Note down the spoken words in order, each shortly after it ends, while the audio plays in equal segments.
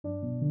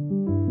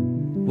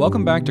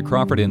Welcome back to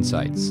Crawford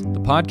Insights, the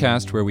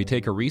podcast where we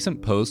take a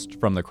recent post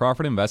from the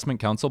Crawford Investment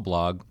Council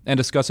blog and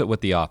discuss it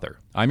with the author.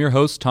 I'm your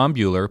host, Tom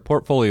Buehler,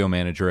 Portfolio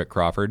Manager at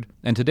Crawford,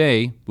 and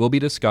today we'll be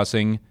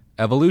discussing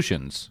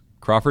Evolutions,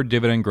 Crawford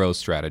Dividend Growth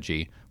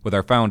Strategy, with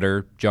our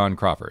founder, John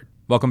Crawford.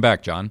 Welcome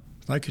back, John.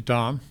 Thank you,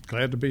 Tom.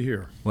 Glad to be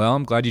here. Well,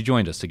 I'm glad you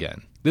joined us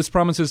again. This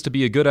promises to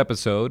be a good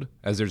episode,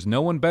 as there's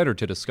no one better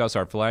to discuss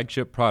our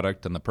flagship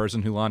product than the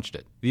person who launched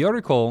it. The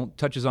article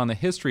touches on the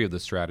history of the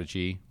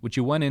strategy, which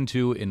you went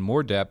into in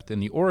more depth in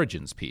the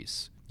Origins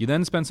piece. You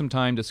then spent some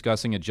time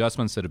discussing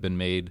adjustments that have been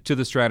made to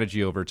the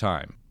strategy over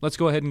time. Let's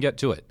go ahead and get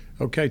to it.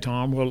 Okay,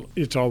 Tom. Well,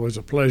 it's always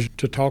a pleasure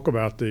to talk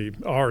about the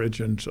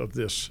origins of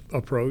this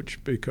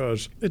approach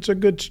because it's a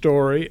good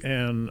story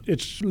and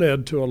it's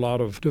led to a lot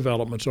of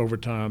developments over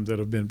time that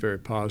have been very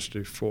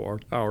positive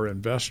for our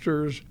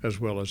investors as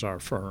well as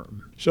our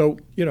firm. So,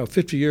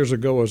 50 years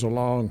ago was a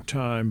long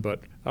time,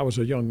 but I was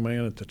a young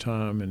man at the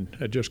time and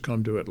had just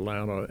come to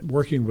Atlanta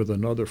working with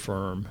another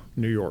firm,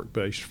 New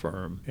York-based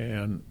firm,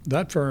 and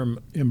that firm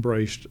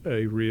embraced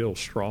a real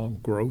strong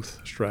growth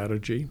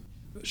strategy.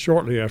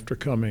 Shortly after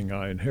coming,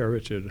 I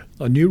inherited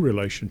a new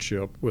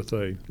relationship with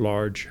a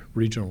large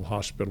regional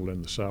hospital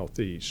in the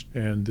Southeast.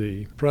 And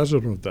the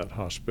president of that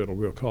hospital,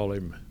 we'll call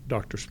him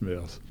Dr.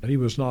 Smith, he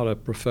was not a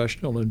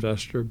professional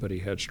investor, but he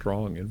had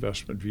strong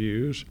investment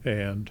views.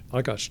 And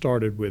I got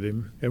started with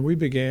him. And we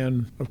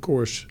began, of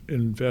course,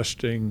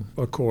 investing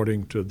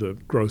according to the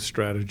growth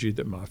strategy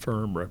that my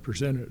firm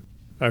represented.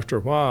 After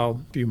a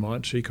while, a few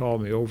months, he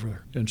called me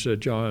over and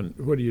said, "John,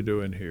 what are you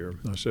doing here?"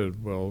 I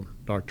said, "Well,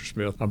 Dr.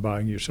 Smith, I'm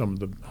buying you some of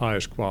the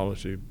highest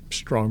quality,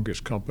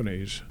 strongest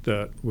companies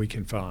that we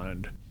can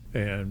find."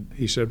 And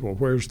he said, "Well,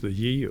 where's the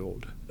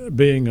yield?"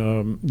 Being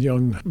a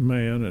young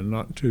man and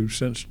not too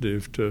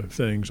sensitive to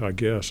things, I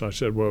guess, I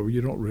said, "Well,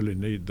 you don't really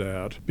need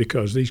that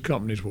because these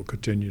companies will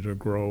continue to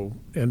grow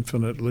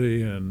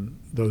infinitely and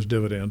those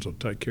dividends will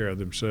take care of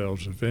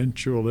themselves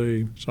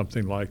eventually,"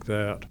 something like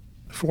that.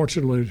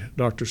 Fortunately,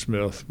 Dr.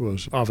 Smith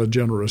was of a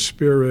generous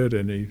spirit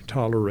and he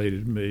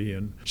tolerated me.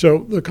 And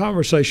so the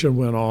conversation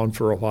went on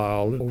for a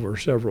while over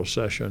several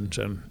sessions.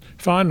 And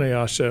finally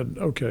I said,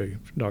 "Okay,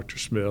 Dr.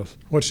 Smith,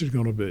 what's it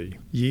going to be,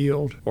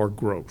 yield or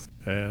growth?"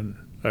 And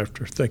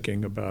after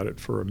thinking about it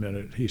for a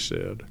minute, he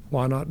said,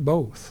 "Why not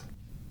both?"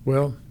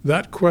 Well,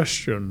 that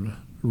question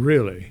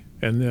really,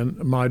 and then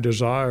my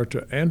desire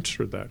to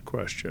answer that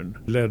question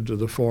led to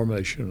the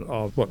formation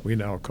of what we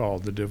now call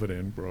the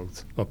dividend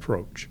growth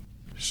approach.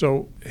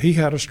 So he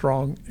had a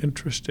strong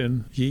interest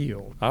in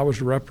yield. I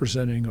was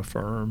representing a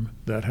firm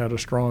that had a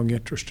strong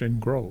interest in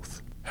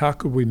growth. How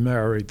could we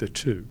marry the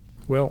two?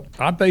 Well,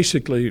 I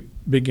basically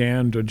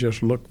began to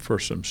just look for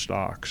some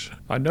stocks.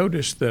 I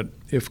noticed that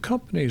if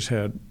companies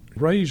had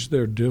raised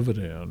their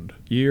dividend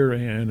year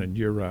in and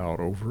year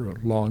out over a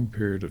long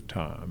period of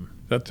time,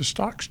 that the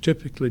stocks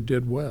typically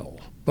did well.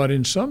 But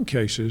in some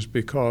cases,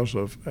 because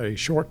of a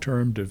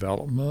short-term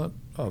development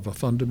of a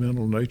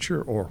fundamental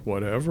nature or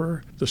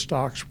whatever, the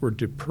stocks were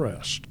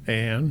depressed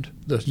and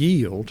the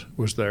yield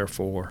was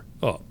therefore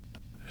up.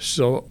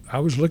 So I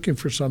was looking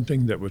for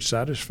something that would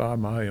satisfy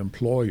my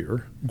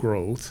employer,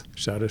 growth,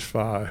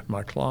 satisfy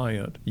my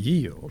client,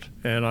 yield,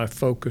 and I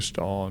focused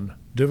on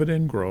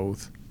dividend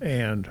growth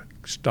and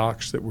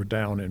stocks that were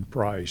down in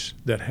price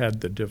that had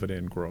the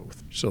dividend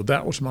growth. So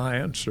that was my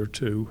answer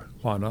to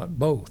why not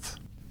both.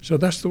 So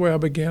that's the way I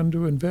began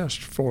to invest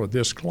for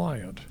this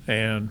client.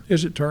 And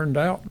as it turned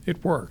out,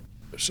 it worked.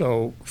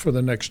 So for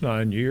the next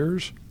 9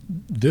 years,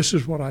 this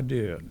is what I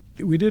did.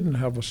 We didn't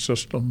have a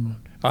system.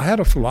 I had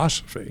a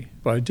philosophy,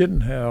 but I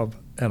didn't have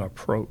an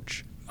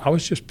approach. I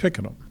was just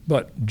picking them.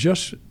 But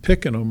just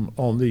picking them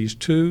on these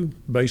two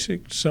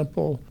basic,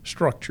 simple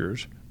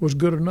structures was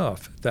good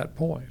enough at that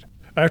point.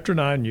 After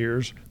 9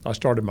 years, I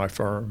started my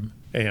firm,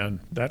 and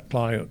that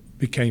client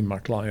became my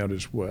client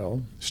as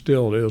well,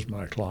 still is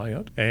my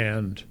client,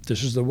 and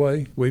this is the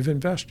way we've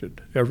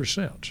invested ever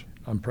since.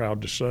 I'm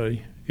proud to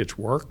say it's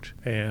worked,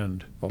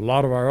 and a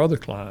lot of our other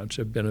clients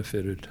have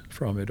benefited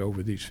from it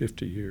over these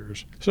 50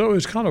 years. So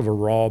it's kind of a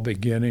raw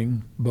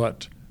beginning,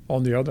 but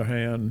on the other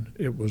hand,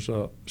 it was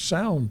a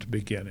sound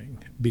beginning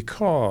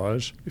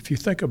because if you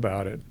think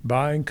about it,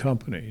 buying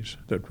companies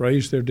that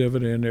raise their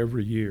dividend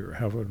every year,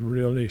 have a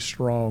really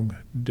strong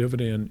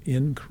dividend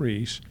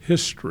increase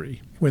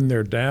history when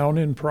they're down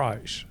in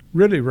price,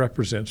 really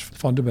represents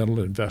fundamental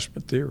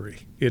investment theory.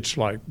 It's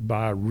like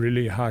buy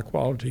really high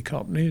quality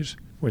companies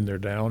when they're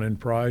down in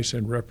price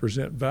and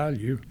represent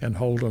value and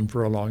hold them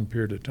for a long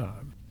period of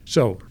time.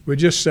 So we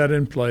just set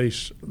in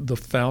place the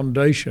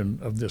foundation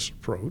of this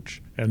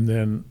approach, and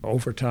then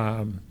over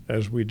time,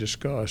 as we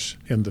discuss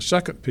in the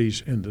second piece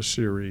in the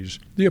series,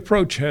 the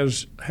approach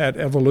has had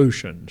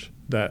evolutions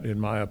that, in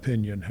my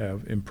opinion,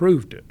 have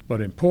improved it, but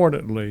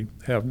importantly,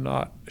 have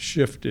not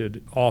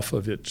shifted off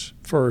of its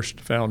first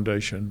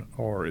foundation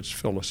or its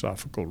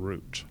philosophical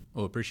roots.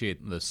 Well,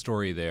 appreciate the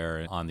story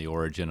there on the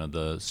origin of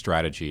the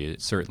strategy.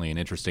 It's certainly an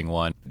interesting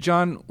one.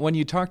 John, when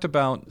you talked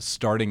about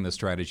starting the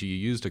strategy, you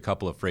used a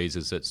couple of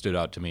phrases that stood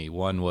out to me.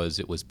 One was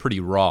it was pretty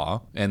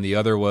raw, and the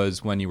other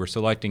was when you were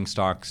selecting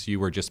stocks, you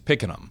were just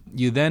picking them.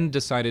 You then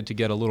decided to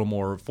get a little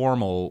more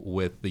formal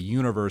with the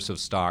universe of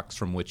stocks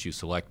from which you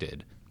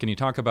selected. Can you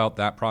talk about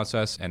that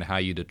process and how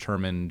you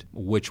determined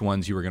which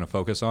ones you were going to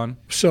focus on?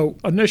 So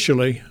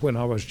initially, when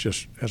I was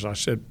just, as I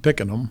said,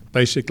 picking them,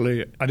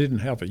 basically I didn't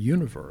have a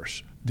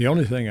universe. The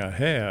only thing I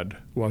had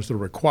was the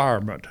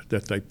requirement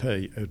that they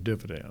pay a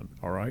dividend,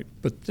 all right?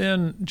 But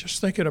then just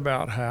thinking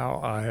about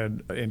how I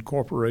had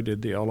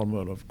incorporated the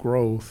element of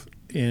growth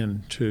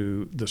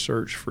into the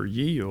search for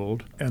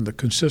yield and the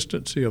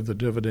consistency of the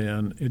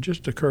dividend, it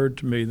just occurred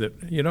to me that,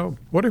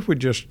 what if we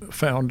just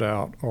found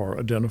out or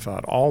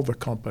identified all the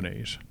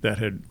companies that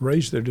had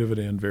raised their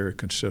dividend very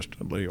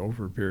consistently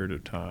over a period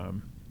of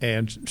time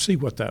and see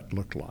what that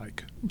looked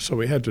like. So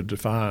we had to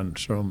define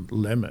some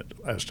limit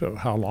as to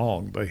how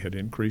long they had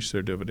increased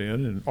their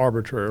dividend, and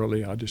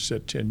arbitrarily I just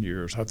said 10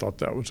 years. I thought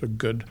that was a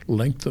good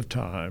length of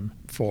time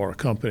for a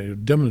company to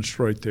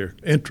demonstrate their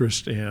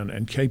interest in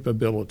and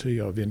capability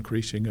of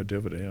increasing a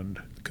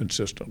dividend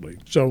consistently.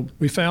 So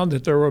we found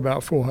that there were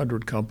about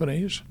 400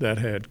 companies that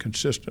had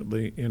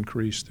consistently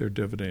increased their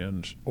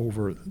dividends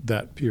over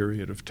that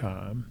period of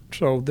time.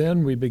 So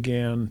then we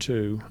began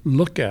to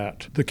look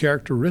at the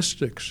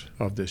characteristics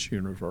of this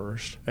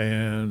universe,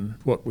 and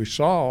what we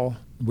saw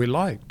we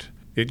liked.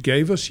 It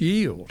gave us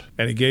yield,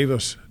 and it gave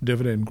us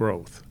dividend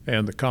growth.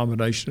 And the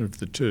combination of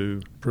the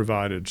two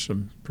provided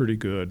some pretty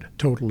good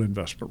total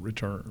investment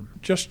return.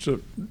 Just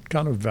to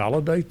kind of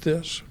validate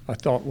this, I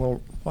thought,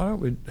 well, why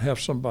don't we have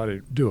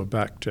somebody do a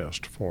back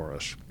test for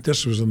us?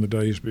 This was in the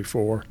days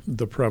before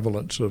the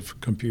prevalence of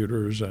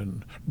computers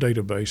and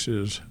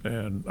databases,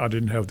 and I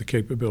didn't have the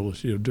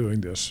capability of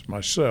doing this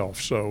myself.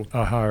 So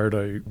I hired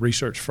a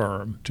research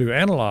firm to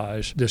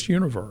analyze this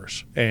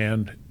universe.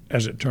 And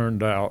as it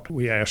turned out,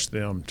 we asked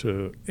them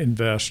to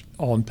invest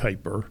on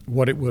paper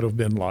what it would have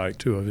been like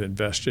to have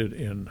invested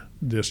in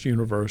this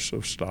universe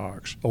of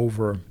stocks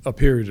over a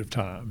period of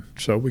time.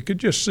 So we could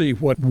just see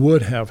what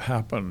would have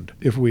happened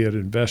if we had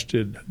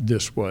invested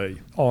this way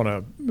on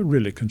a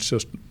really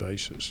consistent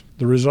basis.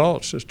 The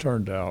results, as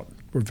turned out,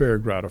 were very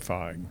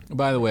gratifying.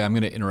 By the way, I'm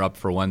going to interrupt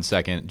for 1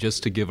 second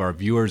just to give our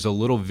viewers a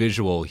little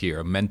visual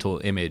here, a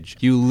mental image.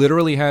 You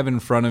literally have in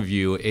front of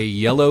you a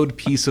yellowed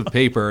piece of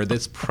paper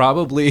that's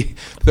probably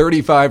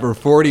 35 or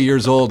 40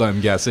 years old, I'm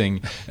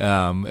guessing,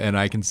 and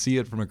I can see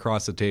it from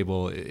across the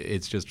table.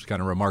 It's just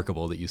kind of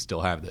remarkable that you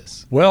still have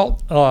this. Well,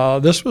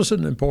 this was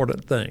an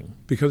important thing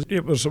because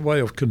it was a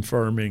way of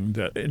confirming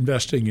that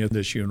investing in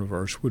this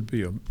universe would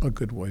be a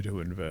good way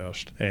to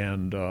invest.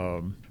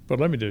 But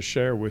let me just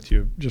share with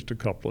you just a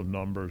couple of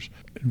numbers.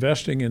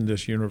 Investing in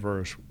this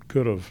universe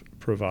could have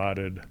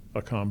provided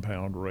a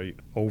compound rate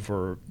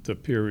over the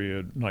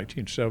period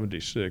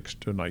 1976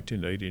 to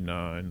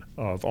 1989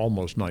 of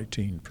almost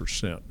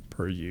 19%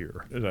 per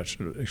year. That's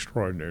an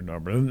extraordinary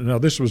number. And now,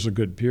 this was a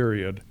good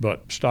period,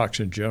 but stocks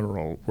in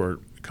general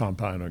were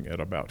compounding at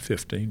about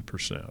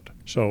 15%.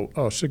 So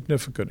a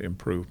significant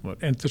improvement.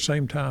 And at the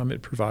same time,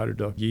 it provided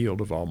a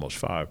yield of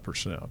almost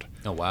 5%.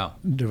 Oh, wow.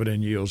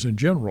 Dividend yields in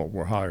general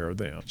were higher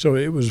then. So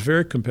it was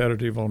very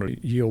competitive on a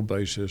yield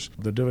basis.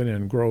 The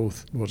dividend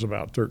growth was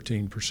about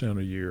 13%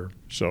 a year.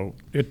 So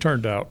it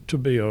turned out to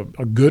be a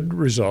good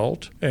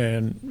result,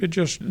 and it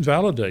just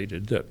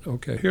validated that,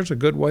 okay, here's a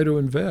good way to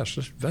invest.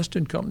 Let's invest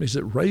in companies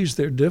that raise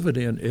their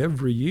dividend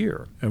every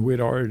year. And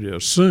we'd already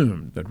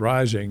assumed that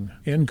rising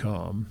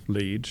income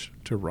leads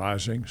to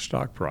rising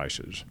stock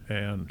prices.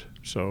 And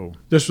so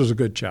this was a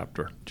good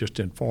chapter just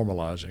in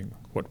formalizing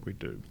what we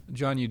do.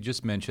 John, you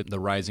just mentioned the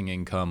rising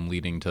income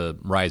leading to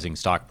rising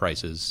stock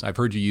prices. I've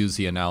heard you use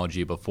the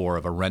analogy before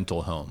of a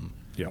rental home.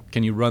 Yeah.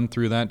 Can you run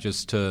through that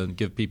just to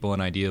give people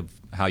an idea of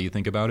how you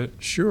think about it?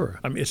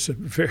 Sure. I mean, it's a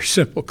very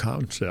simple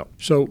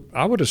concept. So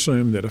I would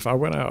assume that if I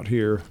went out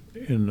here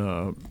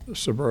in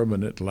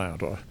suburban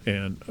Atlanta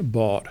and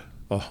bought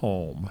a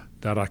home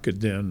that I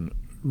could then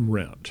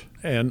rent,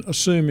 and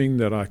assuming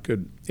that I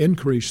could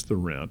increase the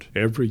rent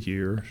every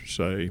year,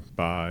 say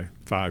by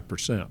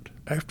 5%.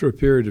 After a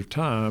period of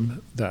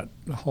time, that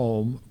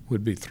home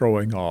would be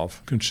throwing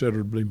off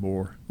considerably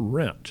more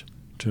rent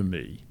to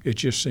me. It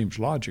just seems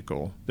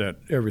logical that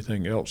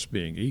everything else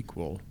being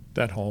equal,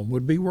 that home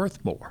would be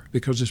worth more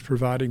because it's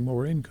providing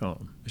more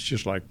income. It's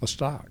just like a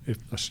stock. If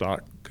a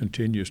stock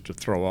continues to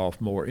throw off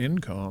more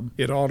income,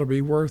 it ought to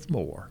be worth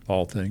more,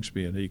 all things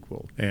being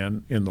equal.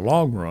 And in the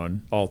long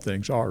run, all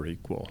things are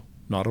equal,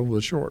 not over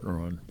the short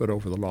run, but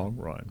over the long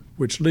run,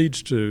 which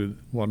leads to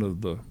one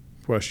of the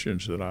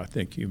questions that I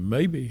think you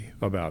may be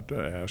about to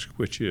ask,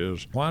 which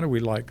is, why do we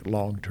like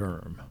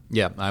long-term?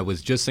 Yeah, I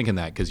was just thinking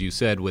that because you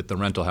said with the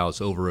rental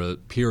house over a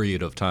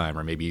period of time,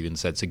 or maybe even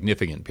said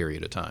significant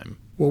period of time.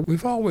 Well,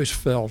 we've always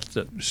felt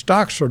that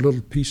stocks are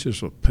little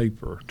pieces of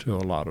paper to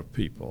a lot of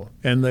people,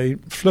 and they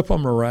flip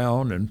them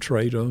around and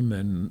trade them,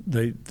 and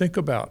they think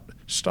about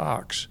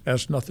stocks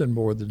as nothing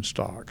more than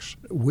stocks.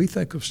 We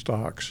think of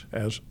stocks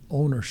as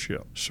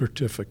ownership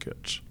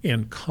certificates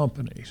in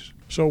companies.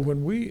 So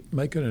when we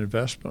make an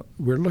investment,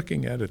 we're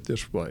looking at it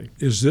this way.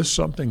 Is this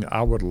something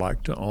I would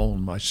like to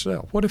own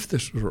myself? What if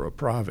this were a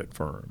private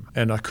firm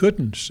and I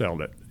couldn't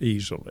sell it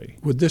easily?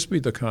 Would this be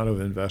the kind of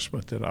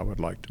investment that I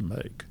would like to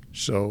make?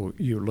 So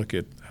you look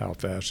at how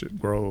fast it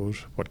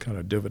grows, what kind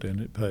of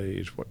dividend it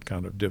pays, what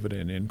kind of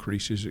dividend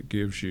increases it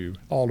gives you,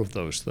 all of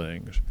those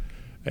things.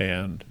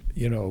 And,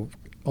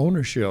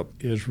 ownership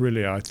is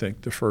really, I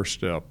think, the first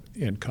step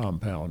in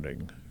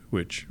compounding,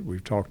 which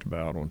we've talked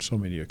about on so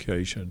many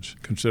occasions,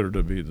 considered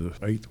to be the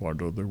eighth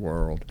wonder of the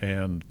world.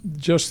 And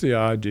just the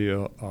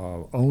idea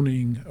of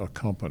owning a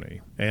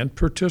company and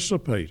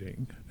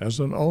participating as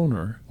an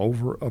owner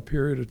over a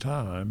period of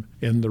time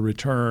in the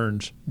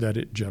returns that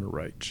it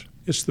generates.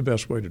 It's the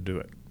best way to do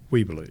it,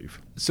 we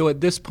believe. So at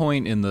this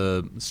point in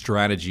the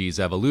strategy's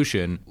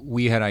evolution,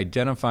 we had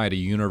identified a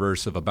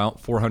universe of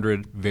about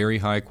 400 very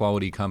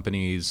high-quality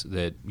companies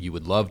that you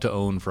would love to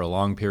own for a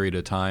long period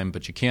of time,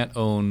 but you can't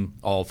own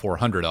all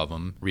 400 of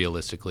them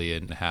realistically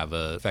and have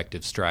an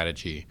effective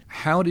strategy.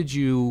 How did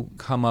you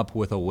come up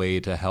with a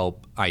way to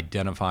help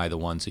identify the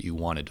ones that you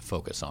wanted to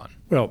focus on?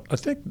 Well, I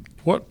think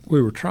what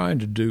we were trying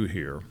to do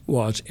here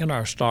was, in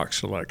our stock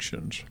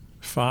selections,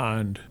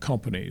 find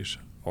companies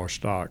or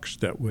stocks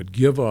that would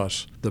give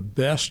us the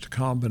best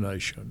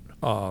combination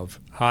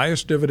of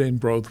highest dividend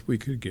growth we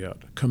could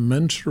get,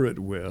 commensurate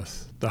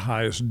with the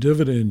highest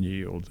dividend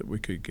yield that we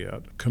could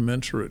get,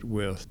 commensurate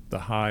with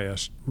the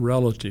highest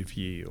relative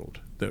yield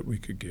that we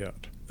could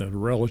get. The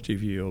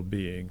relative yield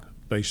being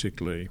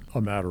basically a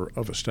matter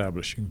of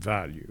establishing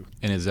value.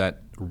 And is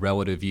that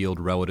relative yield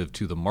relative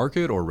to the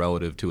market or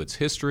relative to its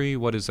history?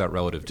 What is that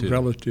relative to?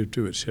 Relative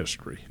to its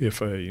history.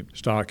 If a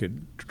stock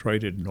had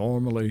traded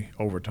normally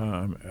over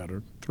time at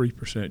a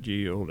 3%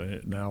 yield and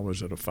it now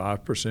is at a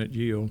 5%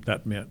 yield,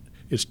 that meant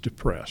it's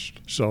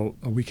depressed. So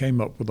we came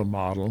up with a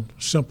model,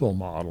 simple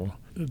model,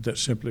 that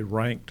simply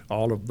ranked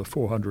all of the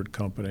 400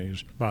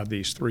 companies by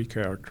these three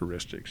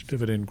characteristics: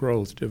 dividend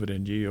growth,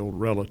 dividend yield,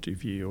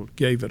 relative yield,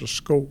 gave it a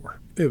score.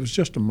 It was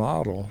just a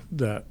model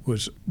that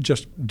was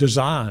just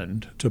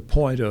designed to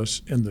point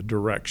us in the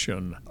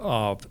direction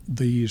of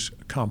these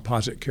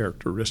composite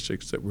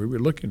characteristics that we were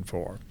looking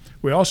for.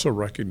 We also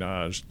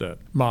recognized that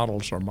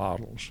models are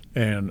models,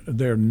 and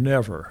they're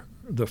never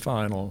the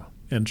final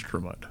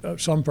instrument.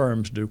 Some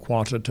firms do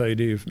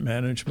quantitative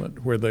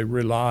management where they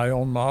rely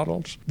on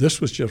models. This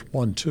was just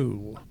one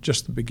tool,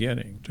 just the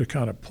beginning, to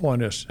kind of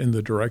point us in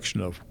the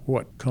direction of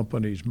what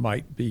companies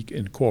might be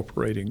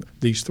incorporating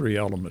these three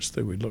elements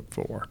that we look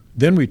for.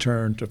 Then we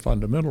turned to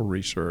fundamental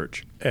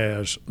research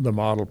as the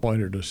model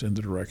pointed us in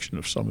the direction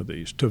of some of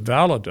these. To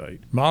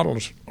validate,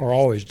 models are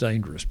always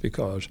dangerous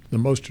because the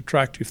most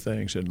attractive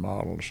things in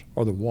models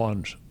are the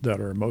ones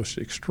that are most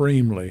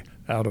extremely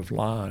out of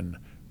line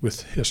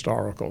with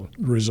historical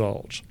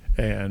results.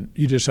 And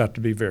you just have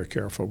to be very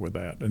careful with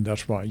that. And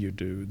that's why you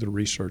do the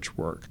research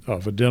work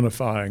of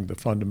identifying the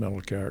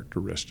fundamental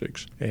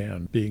characteristics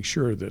and being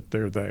sure that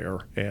they're there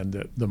and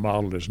that the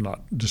model is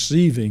not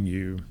deceiving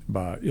you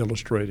by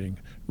illustrating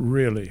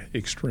really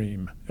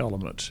extreme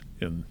elements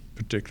in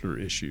particular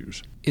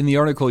issues. In the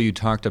article, you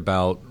talked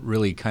about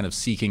really kind of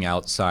seeking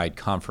outside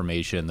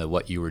confirmation that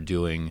what you were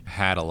doing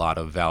had a lot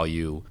of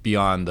value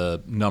beyond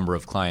the number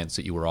of clients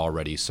that you were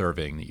already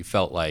serving, that you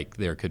felt like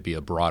there could be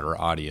a broader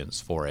audience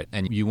for it.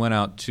 And you went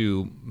out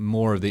to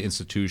more of the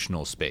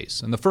institutional space.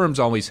 And the firm's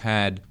always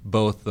had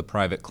both the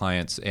private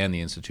clients and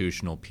the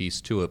institutional piece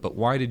to it. But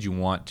why did you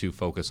want to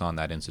focus on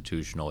that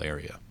institutional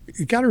area?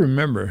 You got to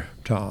remember,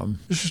 Tom,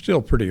 this is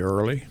still pretty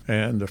early,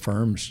 and the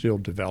firm's still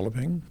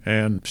developing.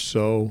 And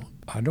so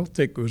I don't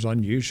think it was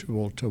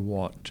unusual to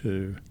want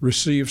to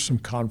receive some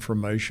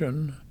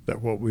confirmation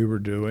that what we were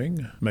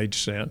doing made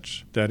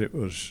sense, that it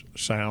was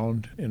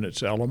sound in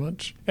its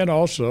elements. And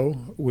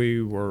also,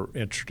 we were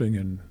interested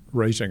in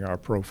raising our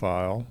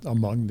profile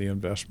among the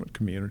investment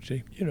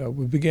community.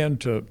 We began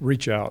to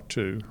reach out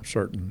to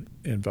certain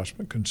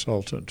investment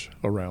consultants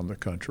around the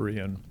country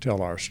and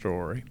tell our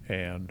story.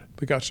 And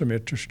we got some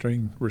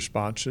interesting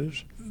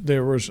responses.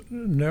 There was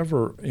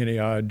never any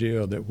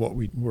idea that what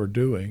we were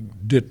doing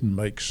didn't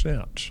make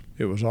sense.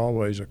 It was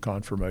always a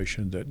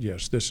confirmation that,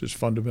 yes, this is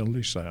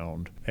fundamentally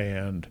sound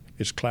and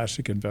it's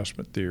classic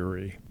investment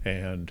theory,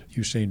 and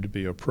you seem to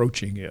be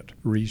approaching it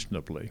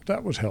reasonably.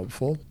 That was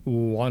helpful.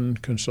 One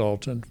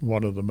consultant,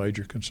 one of the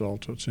major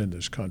consultants in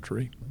this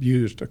country,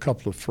 used a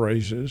couple of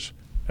phrases.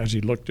 As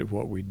he looked at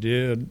what we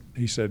did,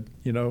 he said,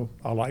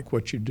 I like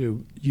what you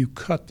do. You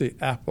cut the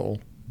apple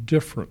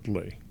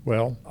differently.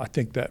 Well, I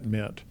think that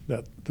meant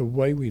that the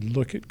way we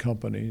look at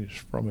companies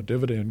from a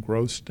dividend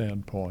growth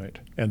standpoint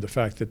and the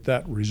fact that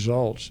that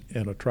results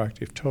in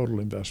attractive total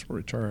investment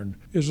return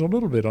is a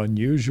little bit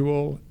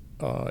unusual.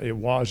 It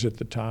was at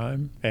the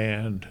time,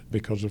 and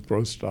because of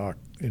growth stock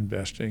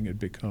investing had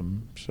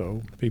become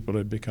so. People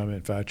had become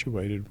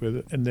infatuated with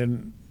it. And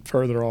then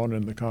further on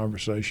in the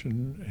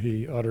conversation,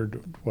 he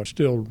uttered what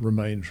still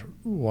remains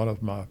one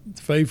of my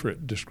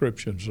favorite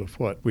descriptions of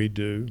what we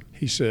do.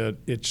 He said,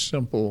 "It's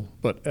simple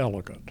but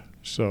elegant."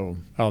 So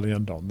I'll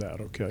end on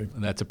that, okay?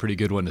 And that's a pretty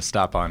good one to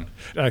stop on.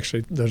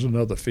 Actually, there's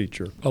another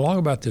feature. Along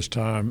about this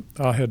time,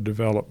 I had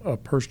developed a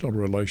personal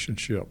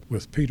relationship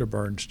with Peter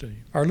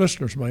Bernstein. Our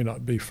listeners may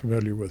not be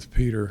familiar with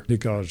Peter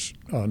because,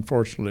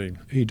 unfortunately,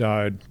 he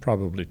died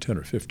probably 10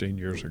 or 15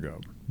 years ago.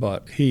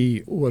 But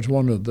he was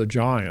one of the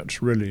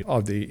giants, really,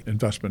 of the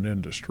investment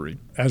industry.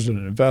 As an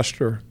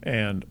investor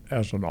and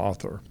as an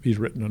author, he's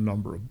written a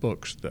number of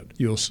books that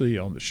you'll see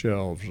on the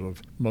shelves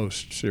of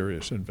most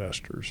serious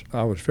investors.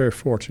 I was very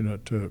fortunate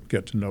to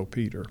get to know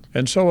Peter.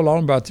 And so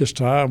along about this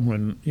time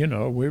when,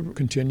 we were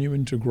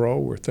continuing to grow,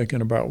 we're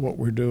thinking about what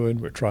we're doing,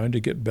 we're trying to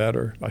get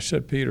better, I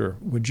said, "Peter,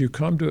 would you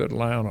come to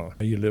Atlanta?"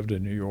 He lived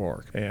in New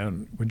York.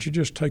 "And would you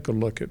just take a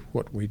look at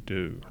what we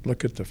do?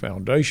 Look at the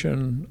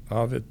foundation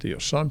of it, the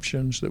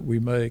assumptions that we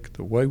make,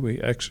 the way we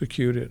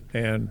execute it,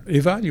 and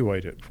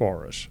evaluate it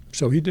for us."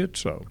 So he did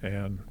so,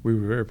 and we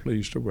were very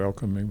pleased to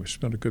welcome him. We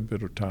spent a good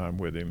bit of time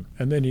with him,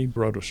 and then he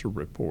wrote us a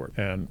report.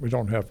 And we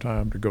don't have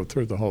time to go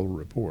through the whole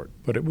report,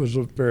 but it was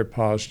a very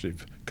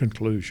positive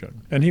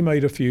conclusion. And he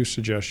made a few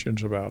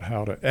suggestions about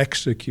how to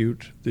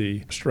execute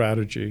the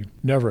strategy,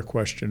 never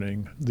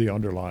questioning the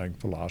underlying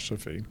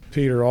philosophy.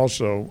 Peter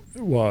also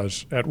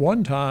was, at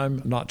one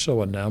time, not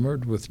so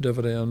enamored with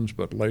dividends,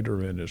 but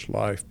later in his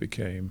life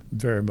became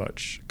very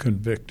much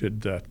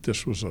convicted that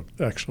this was an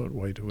excellent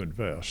way to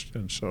invest.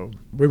 And so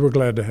we were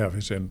glad to have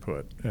his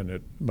input, and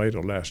it made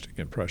a lasting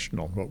impression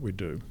on what we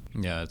do.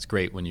 Yeah, it's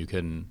great when you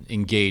can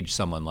engage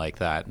someone like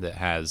that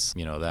has,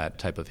 that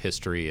type of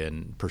history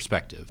and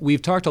perspective.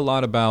 We've talked a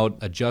lot about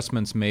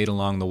adjustments made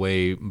along the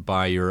way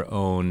by your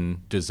own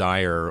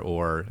desire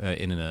or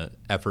in an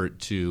effort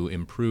to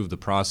improve the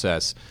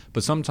process,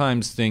 but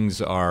sometimes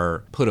things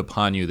are put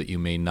upon you that you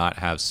may not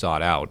have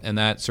sought out, and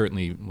that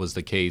certainly was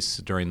the case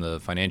during the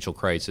financial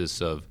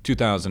crisis of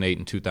 2008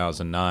 and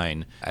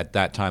 2009. At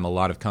that time, a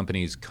lot of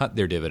companies cut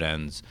their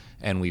dividends,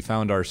 and we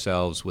found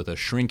ourselves with a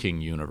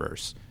shrinking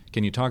universe.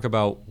 Can you talk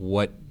about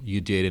what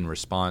you did in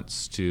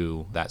response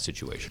to that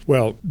situation?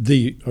 Well,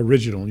 the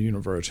original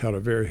universe had a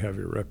very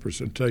heavy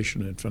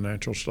representation in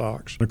financial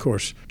stocks. Of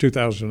course,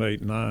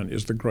 2008-9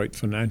 is the great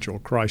financial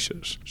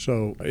crisis.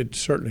 So it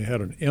certainly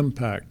had an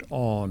impact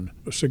on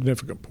a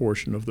significant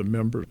portion of the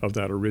members of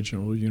that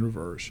original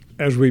universe.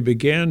 As we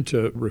began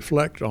to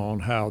reflect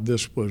on how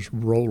this was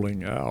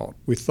rolling out,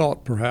 we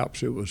thought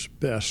perhaps it was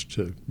best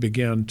to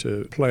begin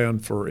to plan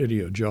for any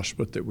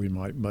adjustment that we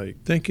might make,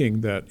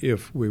 thinking that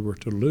if we were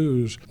to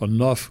lose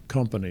enough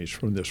companies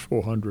from this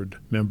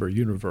 400-member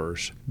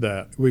universe,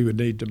 that we would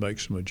need to make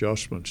some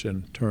adjustments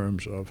in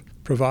terms of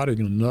providing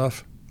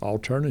enough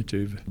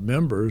alternative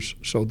members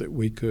so that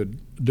we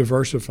could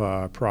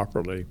diversify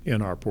properly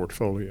in our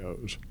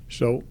portfolios.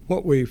 So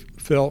what we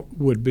felt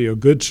would be a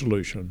good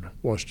solution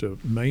was to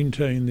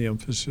maintain the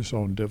emphasis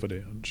on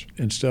dividends.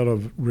 Instead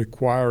of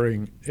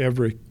requiring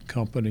every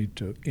company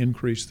to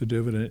increase the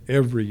dividend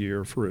every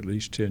year for at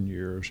least 10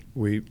 years,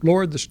 we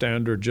lowered the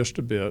standard just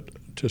a bit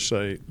to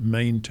say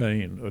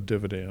maintain a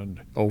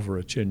dividend over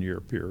a 10-year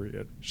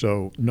period.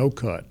 So no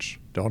cuts.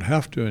 Don't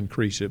have to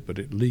increase it, but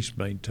at least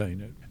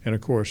maintain it. And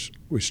of course,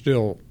 we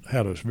still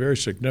had a very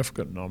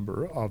significant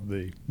number of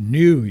the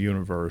new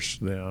universe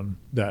then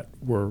that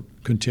were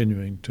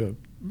continuing to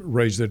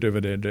raise their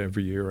dividend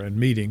every year and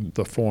meeting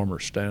the former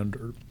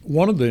standard.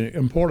 One of the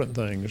important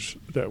things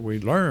that we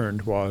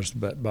learned was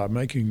that by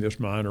making this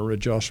minor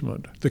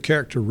adjustment, the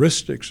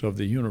characteristics of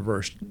the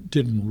universe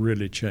didn't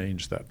really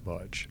change that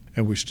much.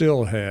 And we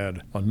still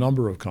had a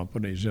number of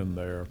companies in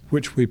there,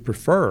 which we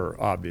prefer,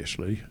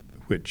 obviously,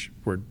 which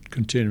were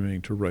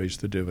continuing to raise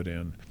the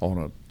dividend on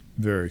a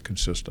very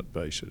consistent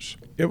basis.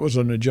 It was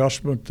an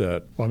adjustment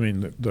that,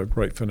 the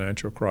great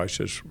financial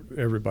crisis,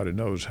 everybody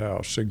knows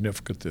how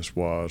significant this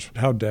was,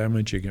 how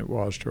damaging it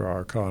was to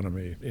our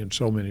economy in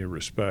so many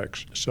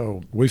respects.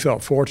 So we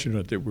felt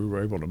fortunate that we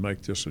were able to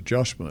make this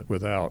adjustment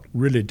without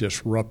really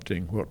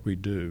disrupting what we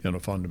do in a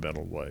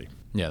fundamental way.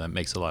 Yeah, that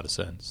makes a lot of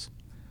sense.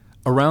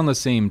 Around the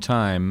same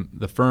time,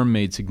 the firm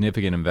made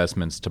significant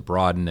investments to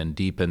broaden and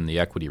deepen the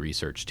equity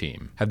research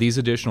team. Have these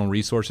additional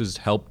resources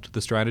helped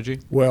the strategy?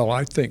 Well,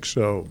 I think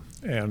so.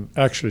 And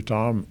actually,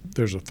 Tom,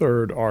 there's a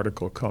third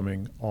article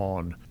coming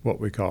on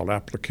what we call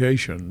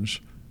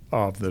applications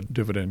of the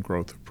dividend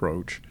growth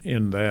approach,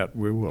 in that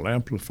we will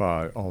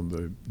amplify on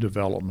the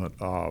development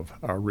of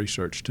our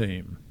research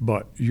team.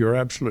 But you're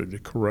absolutely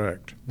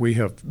correct. We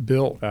have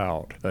built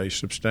out a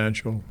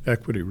substantial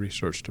equity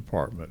research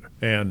department,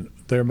 and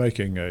they're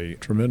making a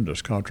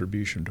tremendous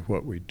contribution to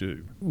what we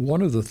do.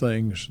 One of the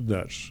things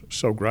that's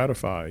so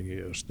gratifying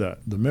is that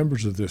the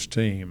members of this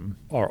team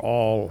are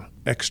all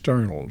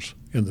externals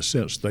in the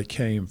sense they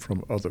came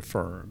from other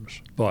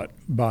firms. But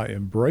by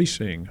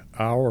embracing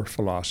our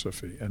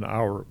philosophy and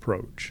our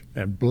approach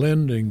and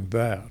blending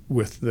that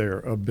with their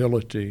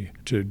ability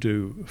to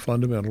do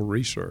fundamental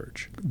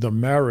research, the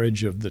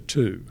marriage of the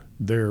two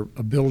their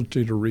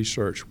ability to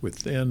research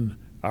within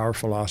our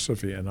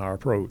philosophy and our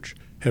approach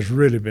has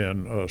really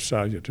been a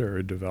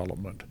salutary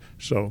development.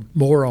 So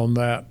more on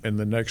that in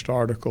the next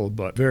article,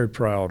 but very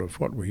proud of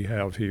what we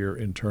have here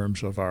in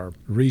terms of our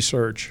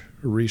research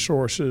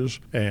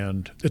resources,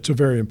 and it's a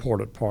very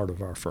important part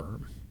of our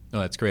firm. Oh,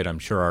 that's great. I'm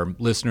sure our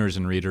listeners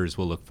and readers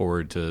will look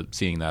forward to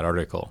seeing that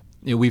article.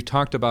 We've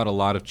talked about a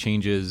lot of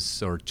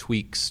changes or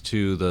tweaks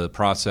to the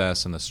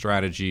process and the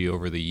strategy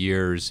over the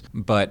years,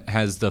 but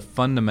has the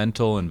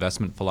fundamental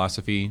investment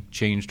philosophy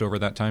changed over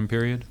that time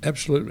period?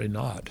 Absolutely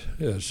not.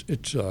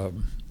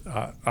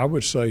 I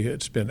would say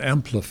it's been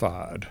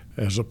amplified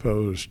as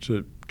opposed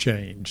to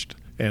changed.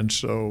 And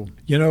so,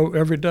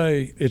 every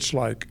day it's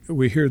like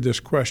we hear this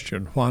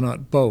question, why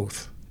not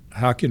both?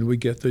 How can we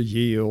get the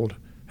yield?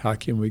 How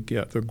can we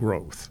get the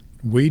growth?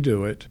 We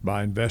do it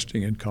by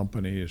investing in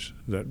companies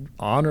that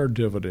honor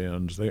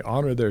dividends. They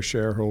honor their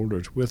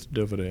shareholders with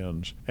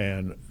dividends.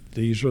 And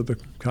these are the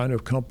kind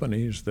of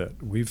companies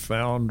that we've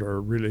found are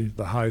really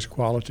the highest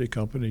quality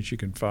companies you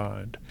can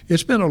find.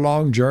 It's been a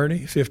long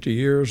journey, 50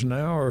 years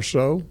now or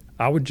so.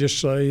 I would just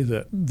say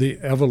that the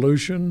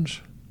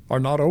evolutions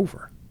are not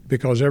over,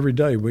 because every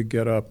day we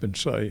get up and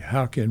say,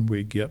 how can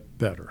we get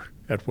better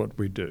at what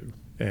we do?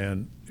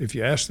 And if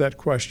you ask that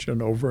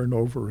question over and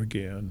over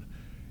again,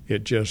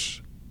 it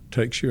just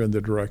takes you in the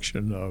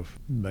direction of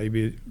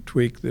maybe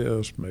tweak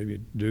this,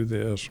 maybe do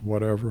this,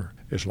 whatever,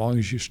 as long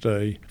as you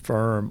stay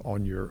firm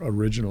on your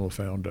original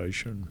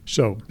foundation.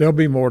 So there'll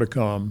be more to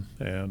come,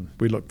 and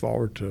we look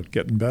forward to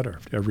getting better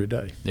every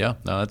day. Yeah,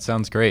 no, that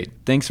sounds great.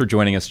 Thanks for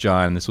joining us,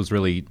 John. This was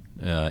really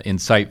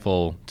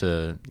insightful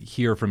to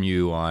hear from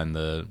you on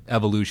the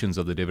evolutions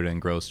of the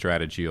dividend growth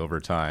strategy over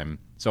time.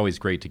 It's always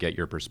great to get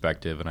your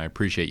perspective, and I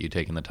appreciate you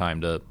taking the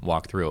time to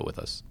walk through it with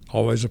us.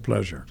 Always a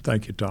pleasure.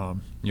 Thank you,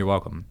 Tom. You're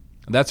welcome.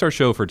 That's our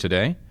show for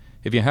today.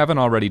 If you haven't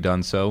already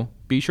done so,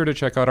 be sure to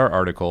check out our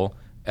article,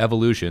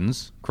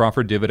 Evolutions,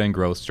 Crawford Dividend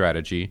Growth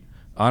Strategy,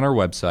 on our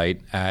website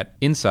at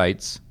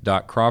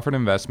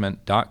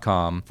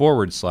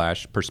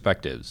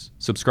insights.crawfordinvestment.com/perspectives.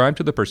 Subscribe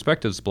to the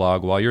Perspectives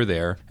blog while you're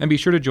there, and be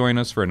sure to join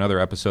us for another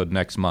episode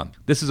next month.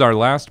 This is our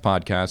last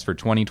podcast for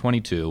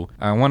 2022.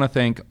 I want to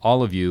thank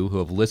all of you who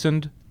have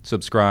listened,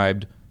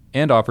 subscribed,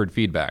 and offered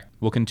feedback.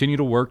 We'll continue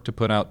to work to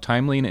put out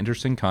timely and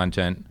interesting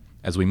content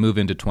as we move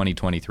into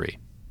 2023.